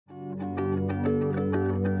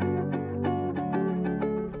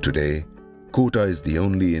Today, Kota is the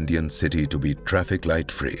only Indian city to be traffic light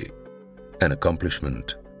free, an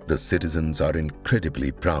accomplishment the citizens are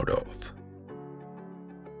incredibly proud of.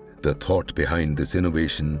 The thought behind this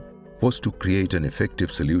innovation was to create an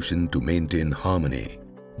effective solution to maintain harmony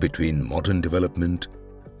between modern development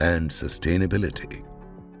and sustainability.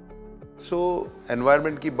 So,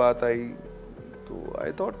 environment की बात आई तो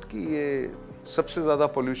I thought कि ये सबसे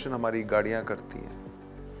ज़्यादा pollution हमारी गाड़ियाँ करती हैं.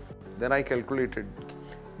 Then I calculated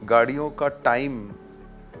गाड़ियों का time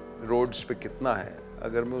roads पे कितना है.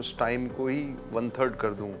 अगर मैं उस time को ही 1/3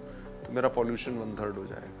 कर दूँ तो मेरा pollution 1/3 हो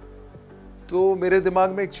जाएगा. तो मेरे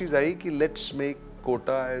दिमाग में एक चीज़ आई कि let's make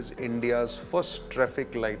Kota as India's first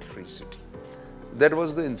traffic light free city. That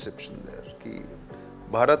was the inception there कि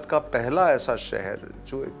भारत का पहला ऐसा शहर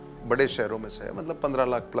जो बड़े शहरों में से है, मतलब 15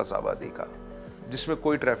 लाख प्लस आबादी का, जिसमें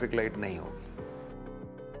कोई ट्रैफिक लाइट नहीं होगी.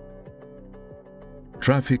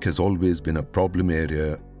 Traffic has always been a problem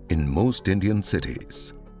area in most Indian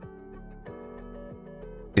cities.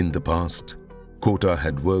 In the past, Kota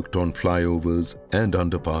had worked on flyovers and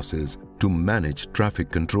underpasses to manage traffic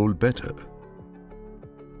control better.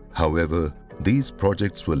 However, these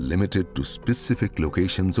projects were limited to specific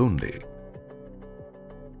locations only.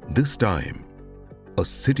 This time, a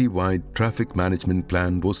city-wide traffic management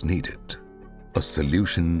plan was needed, a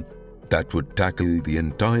solution that would tackle the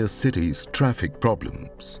entire city's traffic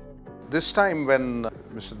problems. This time when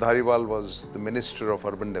Mr. Dhariwal was the Minister of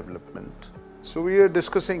Urban Development, so we were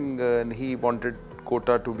discussing and he wanted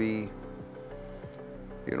Kota to be,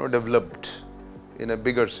 developed in a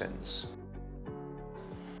bigger sense.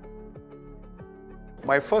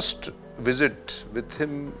 My first visit with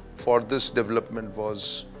him for this development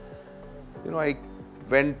was, I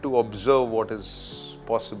went to observe what is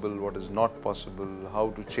possible, what is not possible, how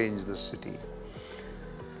to change the city.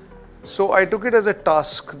 So I took it as a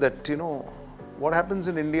task that, what happens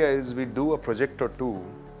in India is we do a project or two,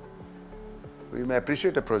 we may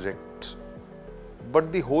appreciate a project,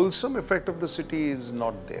 but the wholesome effect of the city is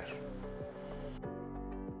not there.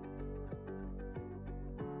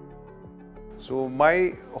 So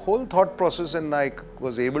my whole thought process, and I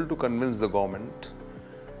was able to convince the government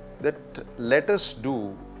that let us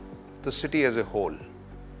do the city as a whole.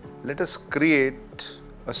 Let us create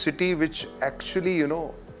a city which actually,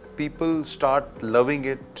 people start loving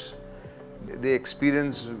it. They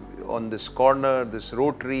experience on this corner, this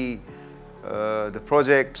rotary, the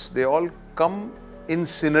projects, they all come in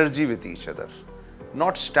synergy with each other,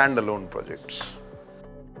 not standalone projects.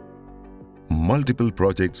 Multiple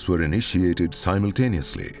projects were initiated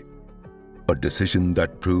simultaneously, a decision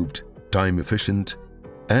that proved time efficient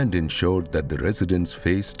and ensured that the residents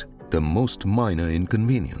faced the most minor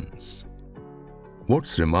inconvenience.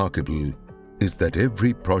 What's remarkable is that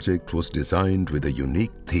every project was designed with a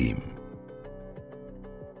unique theme.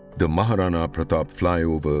 The Maharana Pratap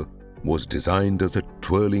flyover was designed as a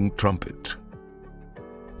twirling trumpet.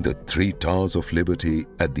 The 3 towers of liberty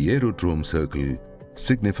at the Aerodrome Circle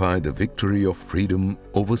signify the victory of freedom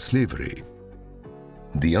over slavery.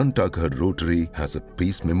 The Antaghar Rotary has a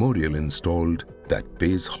peace memorial installed that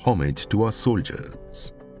pays homage to our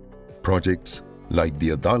soldiers. Projects like the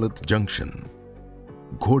Adalat Junction,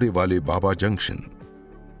 Ghodewale Baba Junction,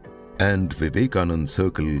 and Vivekanand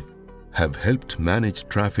Circle have helped manage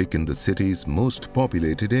traffic in the city's most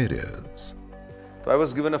populated areas. So I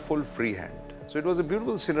was given a full free hand. So it was a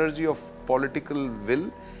beautiful synergy of political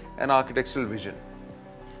will and architectural vision.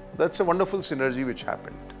 That's a wonderful synergy which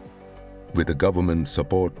happened. With the government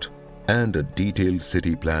support and a detailed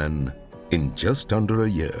city plan, in just under a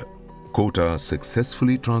year, Kota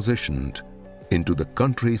successfully transitioned into the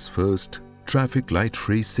country's first traffic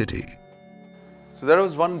light-free city. So that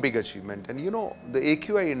was one big achievement. And the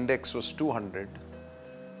AQI index was 200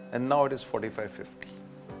 and now it is 45-50.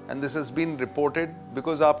 And this has been reported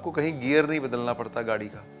because आपको कहीं gear नहीं बदलना पड़ता गाड़ी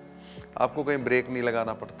का, आपको कहीं break नहीं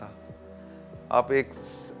लगाना पड़ता, आप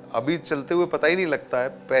अभी चलते हुए पता ही नहीं लगता है.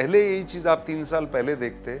 पहले यही चीज़ आप 3 साल पहले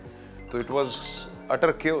देखते तो it was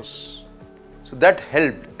utter chaos. So that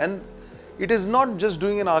helped, and it is not just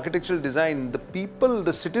doing an architectural design. The people,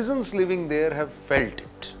 the citizens living there have felt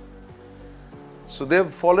it. So they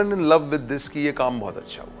have fallen in love with this कि ये काम बहुत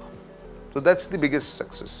अच्छा हुआ. So that's the biggest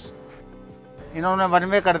success. इन्होंने one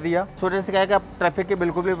way कर दिया. सूर्य से क्या है कि अब ट्रैफिक की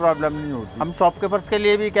बिल्कुल भी प्रॉब्लम नहीं होती. हम शॉपकीपर्स के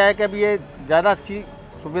लिए भी क्या है कि अब ये ज़्यादा अच्छी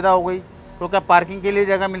सुविधा हो गई. तो क्या पार्किंग के लिए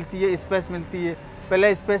जगह मिलती है, स्पेस मिलती है.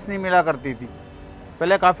 पहले स्पेस नहीं मिला करती थी,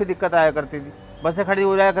 पहले काफ़ी दिक्कत आया करती थी. बसें खड़ी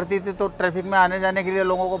हो जाया करती थी तो ट्रैफिक में आने जाने के लिए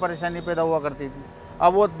लोगों को परेशानी पैदा हुआ करती थी.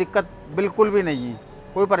 अब वो दिक्कत बिल्कुल भी नहीं है,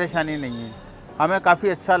 कोई परेशानी नहीं है. हमें काफ़ी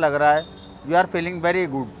अच्छा लग रहा है. We are feeling very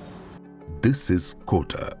good. This is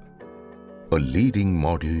Kota, a leading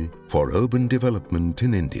model for urban development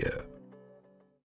in India.